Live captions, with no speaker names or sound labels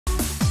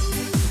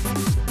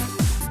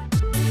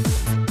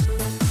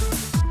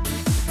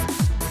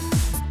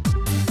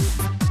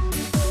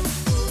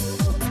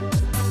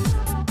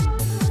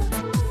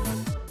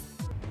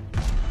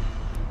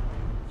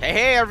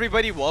Alright, hey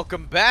everybody,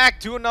 welcome back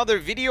to another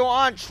video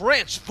on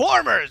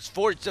Transformers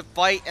Force to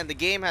Fight, and the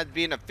game has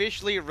been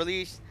officially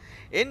released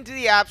into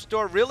the App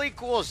Store. Really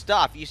cool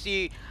stuff. You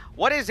see,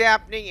 what is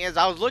happening is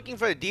I was looking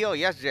for the deal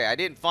yesterday. I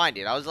didn't find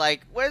it. I was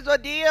like, where's the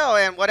deal?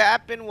 And what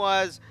happened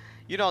was,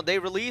 you know, they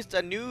released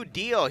a new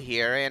deal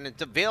here, and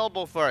it's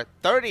available for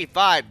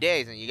 35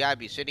 days. And you gotta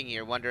be sitting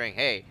here wondering,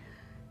 hey,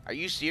 are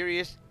you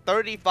serious?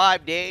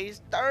 35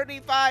 days?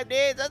 35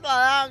 days? That's a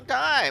long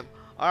time.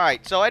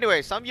 Alright, so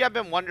anyway, some of you have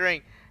been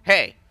wondering,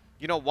 hey,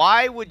 you know,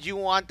 why would you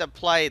want to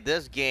play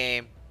this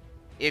game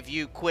if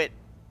you quit,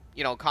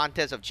 you know,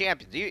 Contest of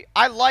Champions?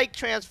 I like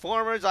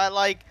Transformers, I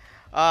like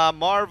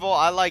Marvel,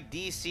 I like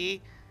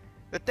DC.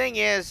 The thing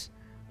is,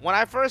 when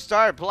I first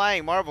started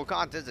playing Marvel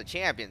Contest of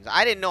Champions,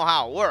 I didn't know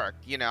how it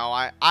worked, you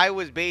know. I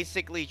was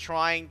basically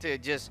trying to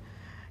just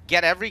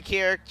get every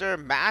character,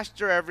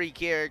 master every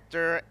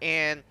character,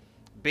 and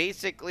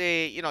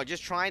basically, you know,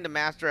 just trying to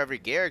master every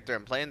character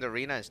and play in the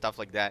arena and stuff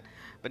like that.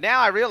 But now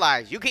I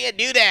realize you can't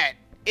do that.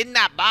 Isn't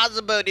that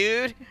possible,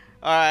 dude?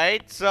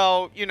 Alright,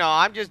 so, you know,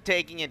 I'm just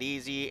taking it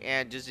easy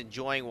and just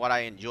enjoying what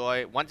I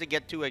enjoy. Once it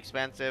gets too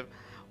expensive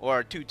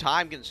or too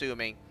time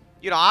consuming,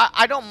 you know,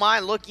 I don't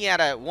mind looking at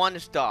a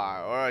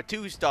 1-star or a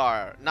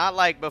 2-star. Not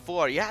like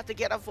before. You have to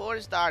get a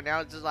 4-star.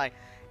 Now it's just like,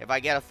 if I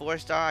get a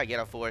 4-star, I get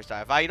a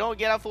 4-star. If I don't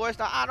get a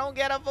 4-star, I don't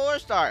get a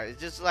 4-star.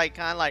 It's just like,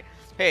 kind of like,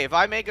 hey, if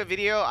I make a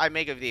video, I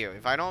make a video.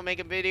 If I don't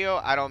make a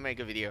video, I don't make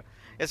a video.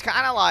 It's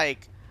kind of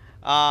like,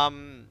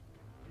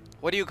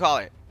 what do you call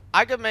it?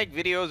 I could make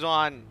videos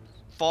on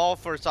Fall of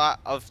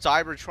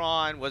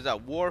Cybertron, was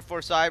that War for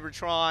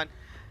Cybertron,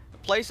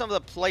 play some of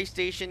the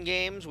PlayStation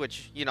games,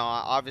 which, you know,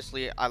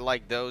 obviously I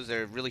like those.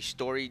 They're really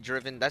story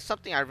driven. That's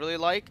something I really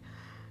like.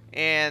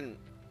 And,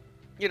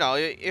 you know,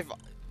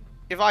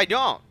 if I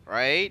don't,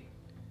 right,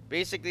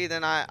 basically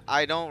then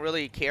I don't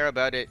really care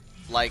about it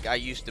like I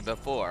used to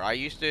before. I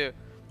used to,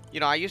 you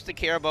know, I used to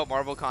care about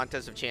Marvel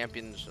Contest of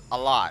Champions a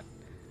lot.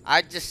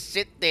 I'd just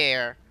sit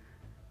there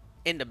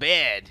in the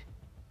bed.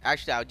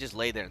 Actually, I would just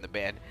lay there in the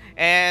bed.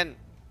 And,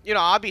 you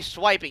know, I'll be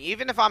swiping.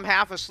 Even if I'm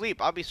half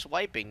asleep, I'll be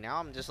swiping. Now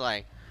I'm just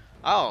like,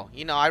 oh,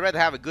 you know, I'd rather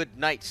have a good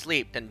night's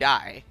sleep than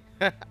die.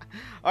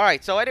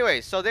 Alright, so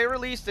anyways, so they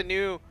released a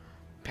new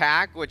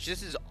pack, which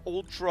this is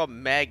Ultra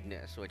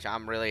Magnus, which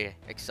I'm really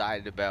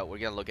excited about. We're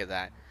going to look at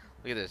that.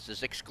 Look at this.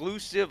 This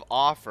exclusive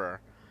offer.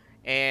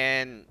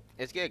 And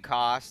it's going to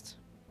cost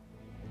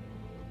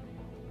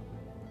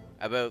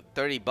about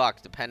 30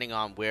 bucks depending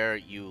on where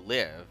you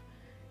live.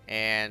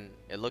 And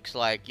it looks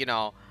like, you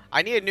know,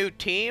 I need a new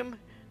team.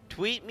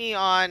 Tweet me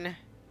on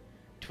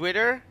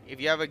Twitter if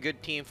you have a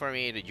good team for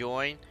me to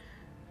join.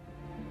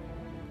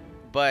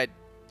 But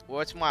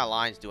what's my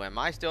alliance doing? Am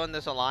I still in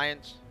this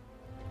alliance?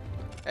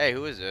 Hey,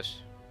 who is this?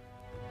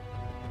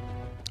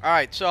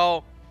 Alright,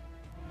 so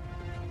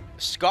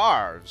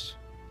scarves.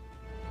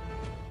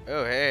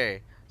 Oh,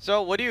 hey.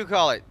 So what do you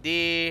call it?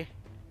 The,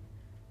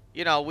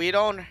 you know, we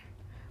don't,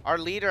 our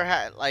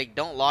leader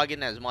don't log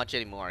in as much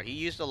anymore. He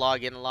used to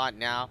log in a lot.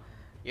 Now,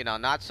 you know,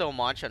 not so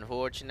much,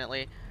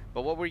 unfortunately.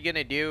 But what we're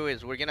gonna do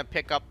is we're gonna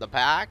pick up the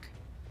pack,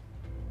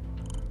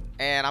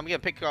 and I'm gonna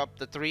pick up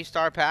the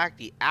 3-star pack,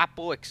 the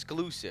Apple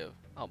exclusive.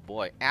 Oh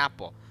boy,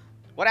 Apple.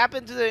 What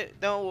happened to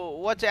the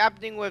what's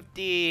happening with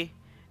the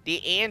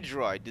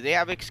Android? Do they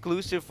have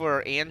exclusive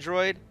for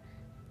Android?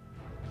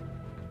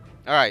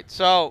 All right,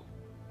 so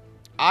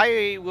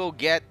I will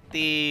get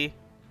the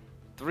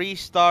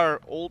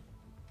 3-star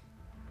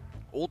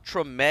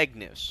Ultra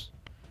Magnus.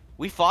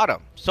 We fought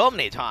him so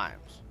many times.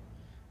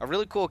 A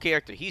really cool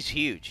character. He's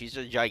huge. He's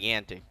a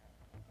gigantic.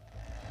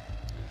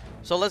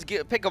 So let's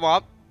pick him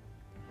up.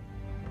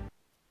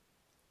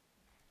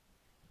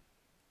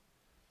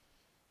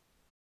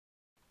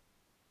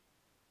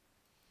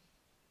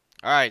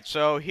 Alright,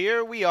 so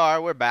here we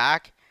are. We're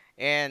back.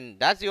 And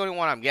that's the only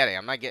one I'm getting.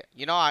 I'm not getting...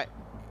 You know, I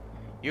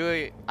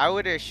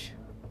would have...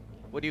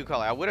 What do you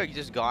call it? I would have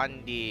just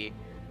gotten the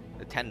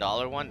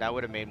 $10 one. That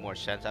would have made more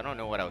sense. I don't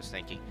know what I was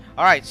thinking.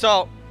 Alright,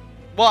 so...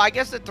 Well, I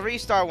guess the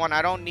 3-star one,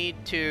 I don't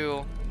need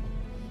to...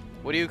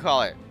 What do you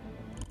call it?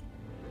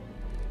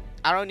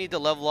 I don't need to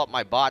level up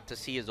my bot to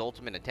see his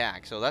ultimate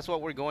attack. So that's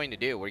what we're going to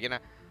do. We're gonna...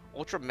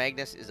 Ultra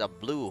Magnus is a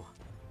blue.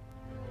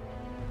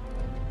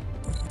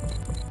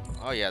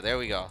 Oh yeah, there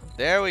we go.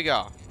 There we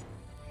go.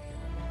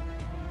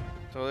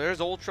 So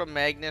there's Ultra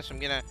Magnus. I'm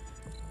gonna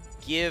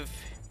give...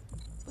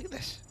 Look at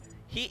this.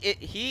 He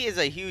is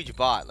a huge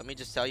bot. Let me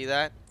just tell you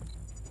that.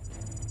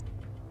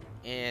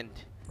 And...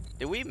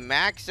 Did we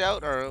max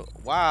out or...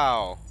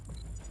 Wow.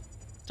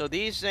 So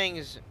these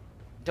things...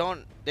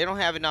 They don't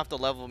have enough to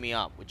level me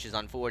up, which is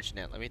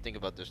unfortunate. Let me think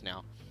about this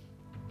now.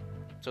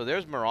 So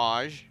there's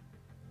Mirage.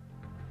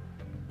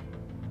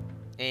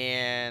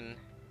 And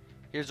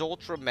here's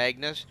Ultra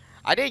Magnus.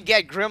 I didn't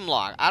get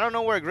Grimlock. I don't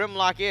know where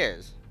Grimlock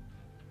is.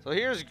 So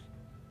here's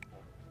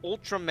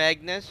Ultra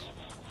Magnus.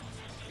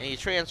 And he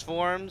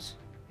transforms.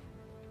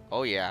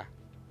 Oh yeah.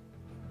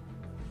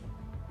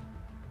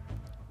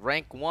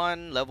 Rank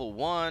 1, level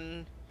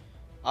 1.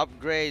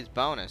 Upgrades,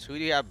 bonus. Who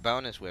do you have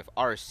bonus with?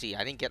 RC.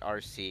 I didn't get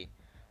RC.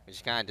 Which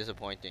is kind of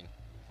disappointing.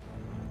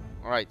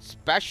 Alright,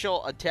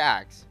 special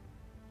attacks.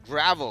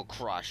 Gravel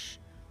Crush.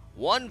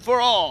 One for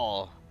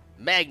all.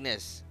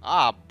 Magnus.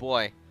 Ah,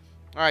 boy.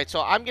 Alright,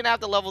 so I'm gonna have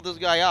to level this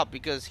guy up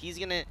because he's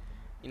gonna,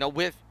 you know,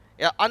 with...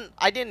 Yeah,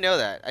 I didn't know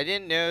that. I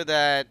didn't know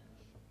that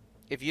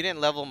if you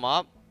didn't level him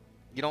up,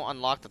 you don't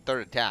unlock the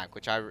third attack,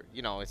 which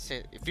you know,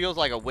 it feels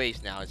like a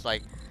waste now. It's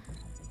like,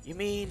 you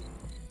mean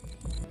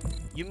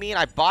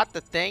I bought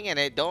the thing and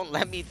it don't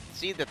let me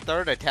see the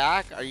third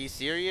attack? Are you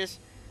serious?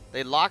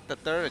 They locked the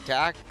third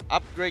attack?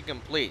 Upgrade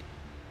complete.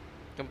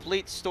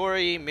 Complete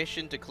story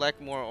mission to collect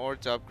more ore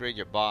to upgrade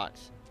your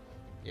bots.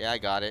 Yeah, I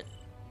got it.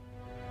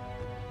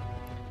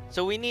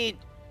 So we need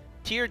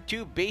tier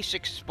 2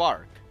 basic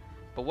spark.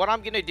 But what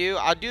I'm gonna do,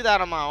 I'll do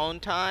that on my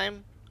own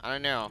time. I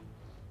don't know.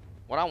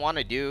 What I want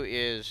to do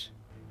is...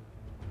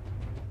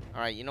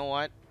 Alright, you know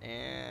what?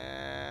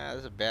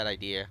 That's a bad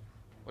idea.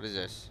 What is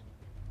this?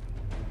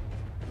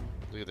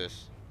 Look at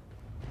this.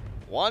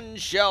 One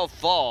shall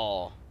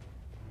fall.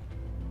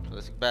 So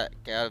let's get back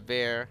out of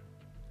there.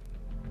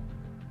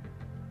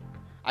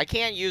 I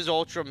can't use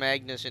Ultra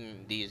Magnus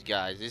in these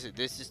guys.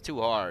 This is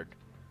too hard.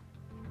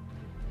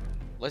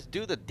 Let's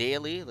do the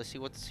daily. Let's see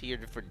what's here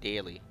for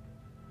daily.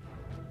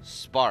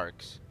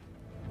 Sparks.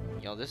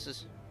 You know, this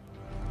is...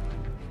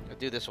 Let's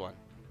do this one.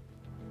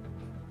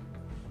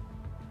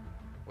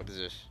 What is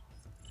this?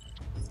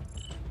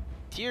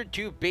 Tier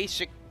 2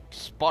 basic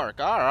spark.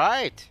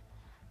 Alright.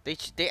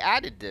 They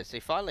added this. They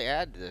finally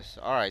added this.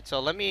 Alright, so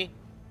let me...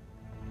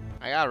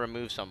 I gotta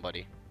remove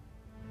somebody.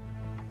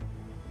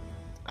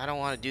 I don't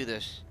want to do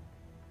this.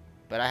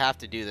 But I have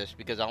to do this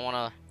because I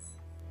want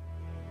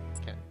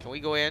to... Can we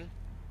go in?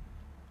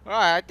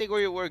 Alright, I think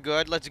we're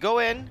good. Let's go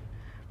in.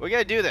 We're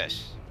gonna do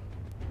this.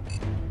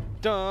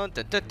 Dun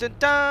dun dun dun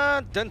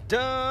dun dun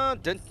dun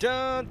dun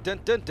dun dun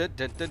dun dun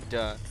dun dun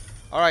dun.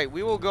 Alright,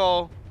 we will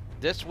go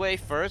this way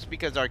first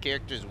because our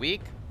character's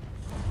weak.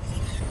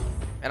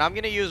 And I'm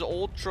gonna use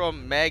Ultra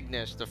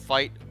Magnus to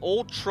fight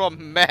Ultra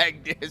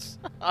Magnus.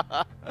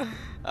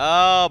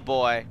 Oh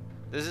boy.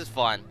 This is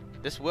fun.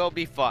 This will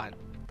be fun.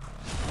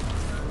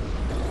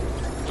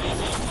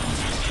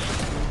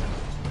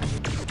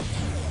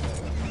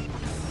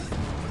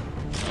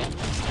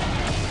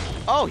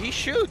 Oh, he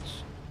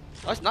shoots.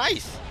 That's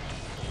nice.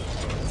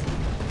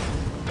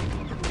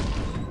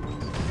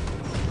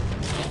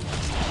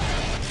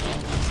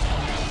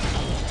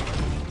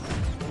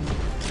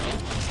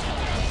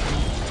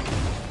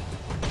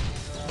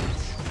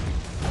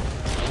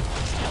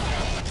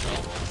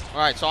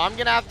 Alright, so I'm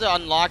gonna have to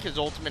unlock his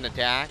ultimate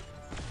attack.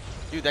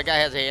 Dude, that guy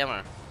has a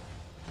hammer.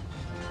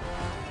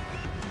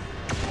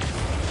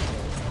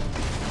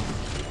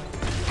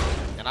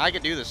 And I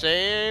can do the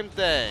same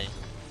thing.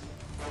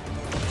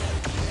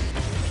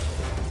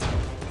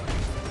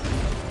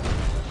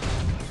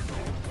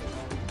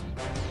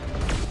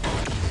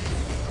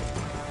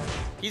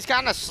 He's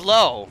kind of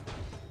slow.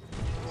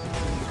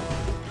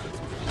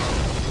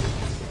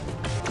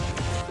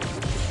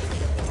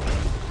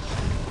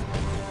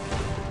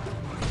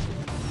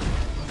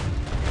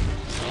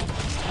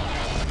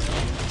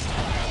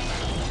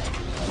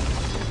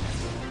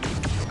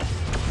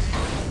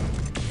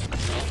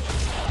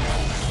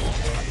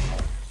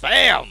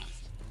 Bam!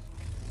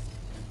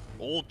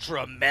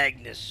 Ultra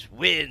Magnus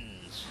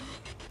wins.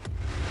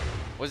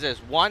 What's this?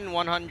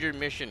 100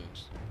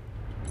 missions.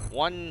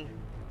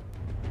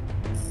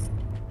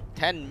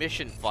 10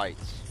 mission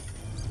fights.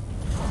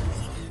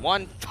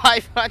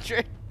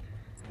 500.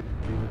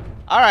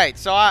 Alright,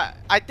 so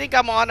I think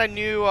I'm on a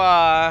new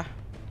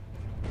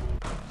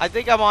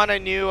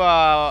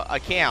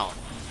account.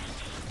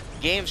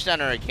 Game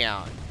Center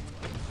account.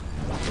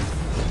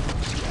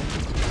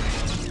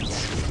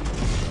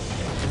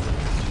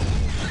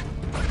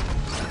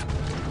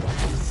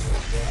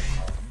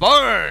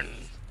 Burn!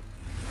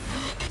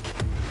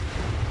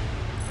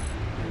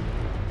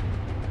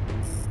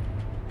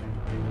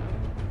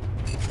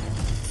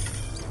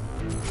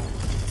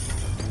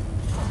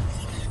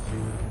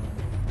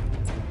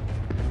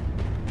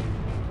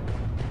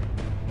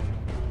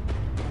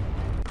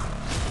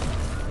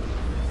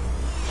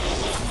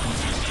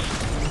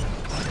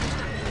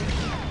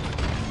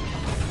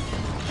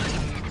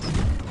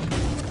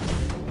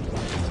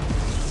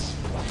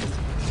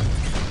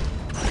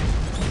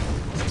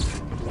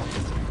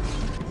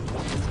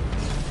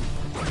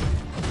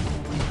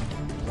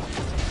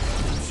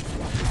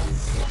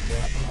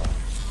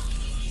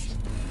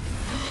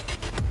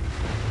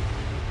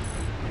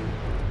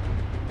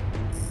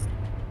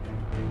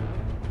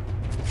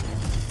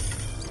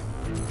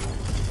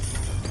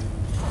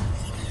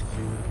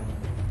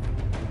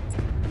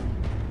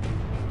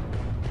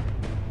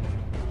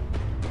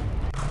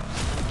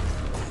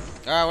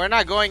 We're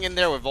not going in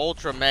there with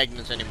Ultra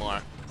Magnus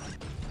anymore.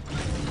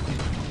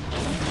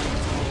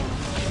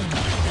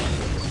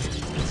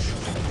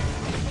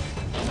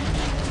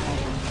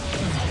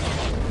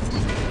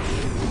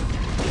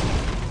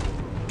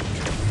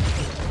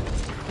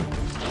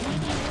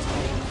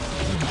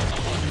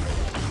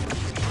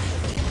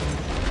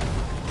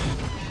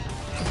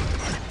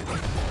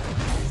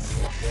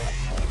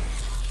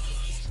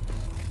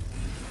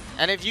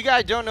 And if you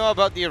guys don't know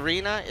about the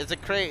arena, it's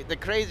the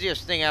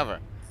craziest thing ever.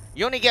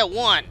 You only get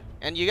one,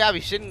 and you gotta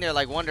be sitting there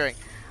like wondering,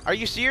 are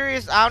you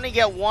serious? I only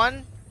get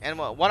one? And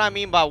what I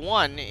mean by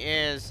one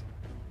is,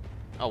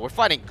 oh, we're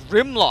fighting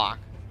Grimlock.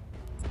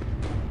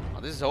 Oh,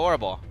 this is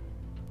horrible.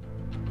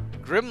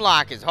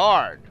 Grimlock is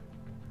hard.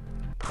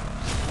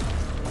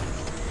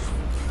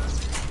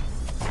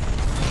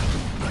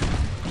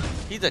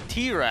 He's a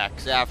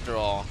T-Rex after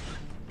all.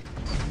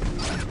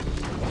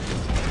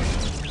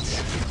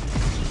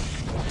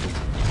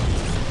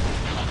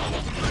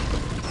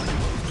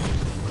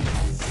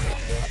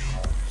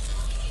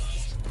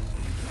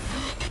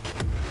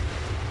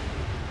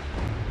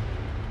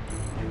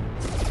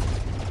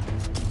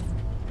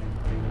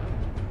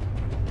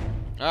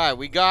 Alright,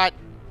 we got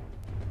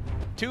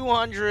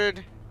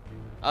 200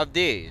 of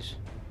these.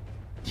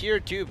 Tier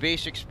 2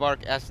 basic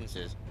spark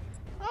essences.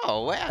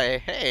 Oh,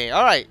 hey.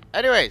 Alright,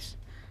 anyways.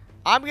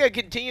 I'm going to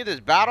continue this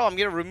battle. I'm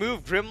going to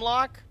remove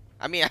Grimlock.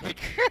 I mean,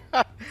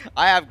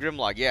 I have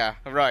Grimlock. Yeah,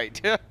 right.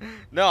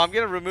 No, I'm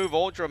going to remove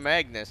Ultra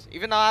Magnus.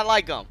 Even though I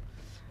like him.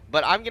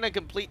 But I'm going to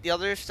complete the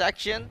other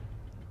section.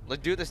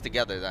 Let's do this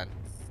together then.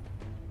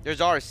 There's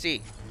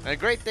RC. And the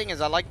great thing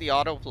is I like the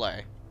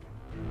autoplay.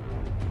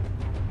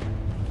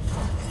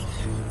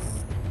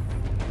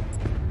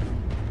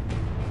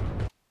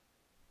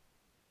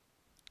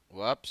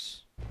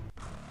 Whoops.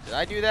 Did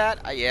I do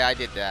that? Yeah, I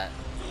did that.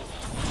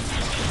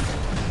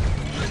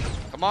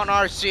 Come on,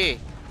 RC.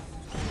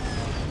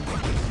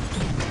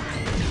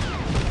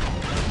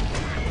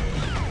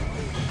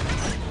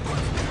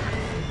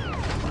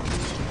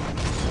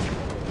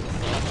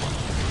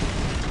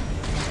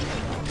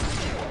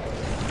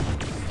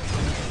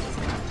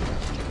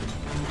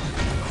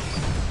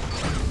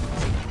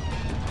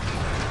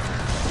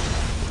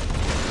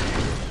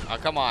 Oh,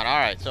 come on.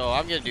 Alright, so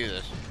I'm gonna do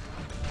this.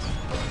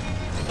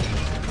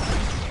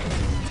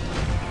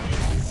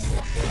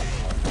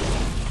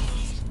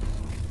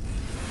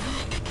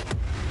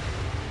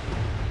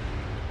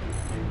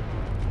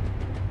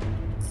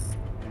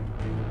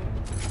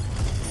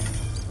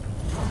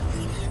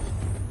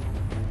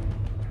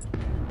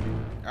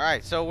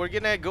 Alright, so we're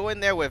gonna go in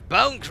there with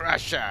Bone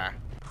Crusher.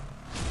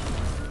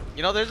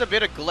 You know, there's a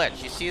bit of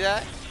glitch. You see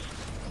that?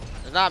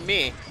 It's not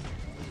me.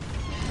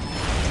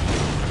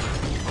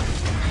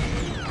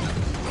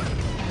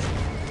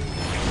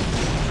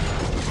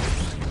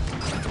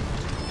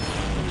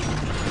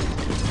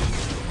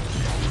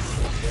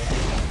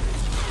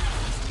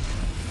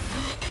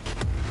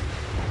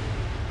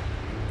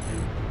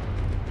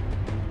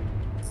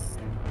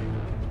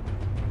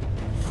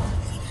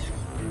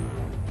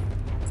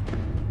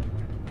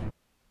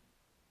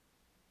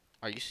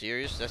 Are you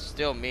serious? That's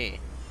still me.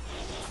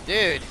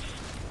 Dude.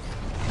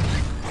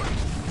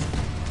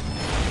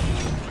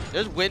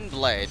 There's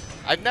Windblade.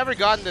 I've never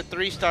gotten the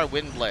 3-star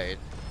Windblade.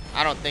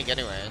 I don't think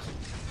anyways.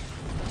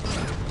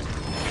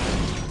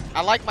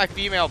 I like my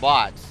female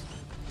bots.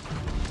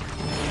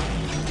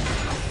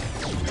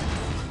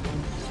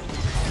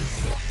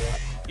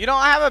 You know,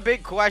 I have a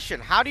big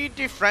question. How do you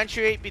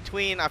differentiate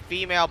between a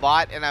female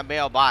bot and a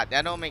male bot?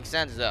 That don't make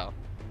sense though.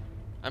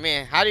 I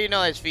mean, how do you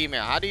know it's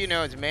female? How do you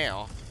know it's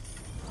male?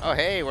 Oh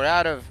hey, we're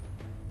out of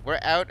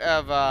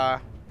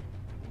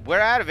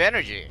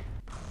energy.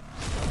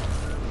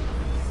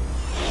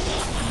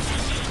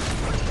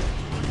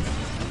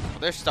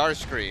 There's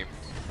Starscream.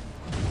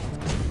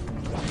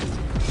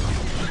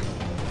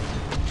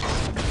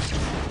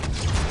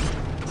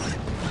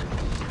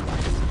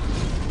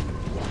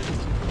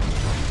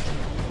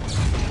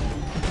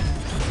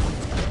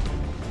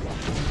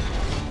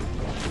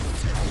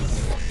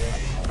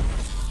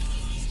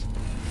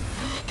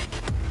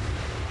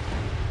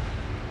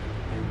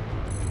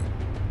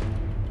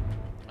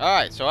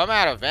 Alright, so I'm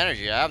out of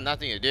energy. I have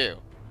nothing to do.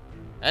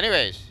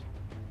 Anyways,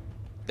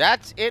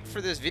 that's it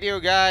for this video,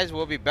 guys.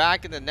 We'll be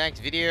back in the next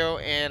video.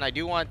 And I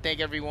do want to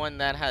thank everyone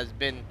that has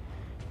been,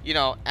 you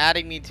know,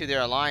 adding me to their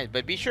alliance.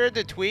 But be sure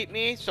to tweet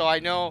me so I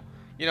know,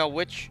 you know,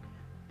 which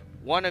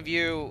one of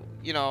you,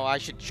 you know, I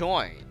should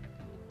join.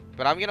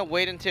 But I'm going to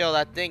wait until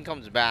that thing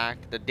comes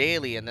back, the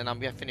daily, and then I'm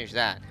going to finish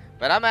that.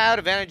 But I'm out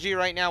of energy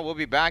right now. We'll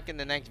be back in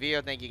the next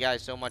video. Thank you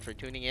guys so much for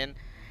tuning in.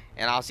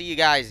 And I'll see you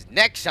guys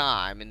next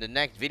time in the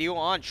next video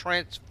on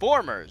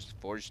Transformers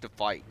Forged to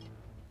Fight.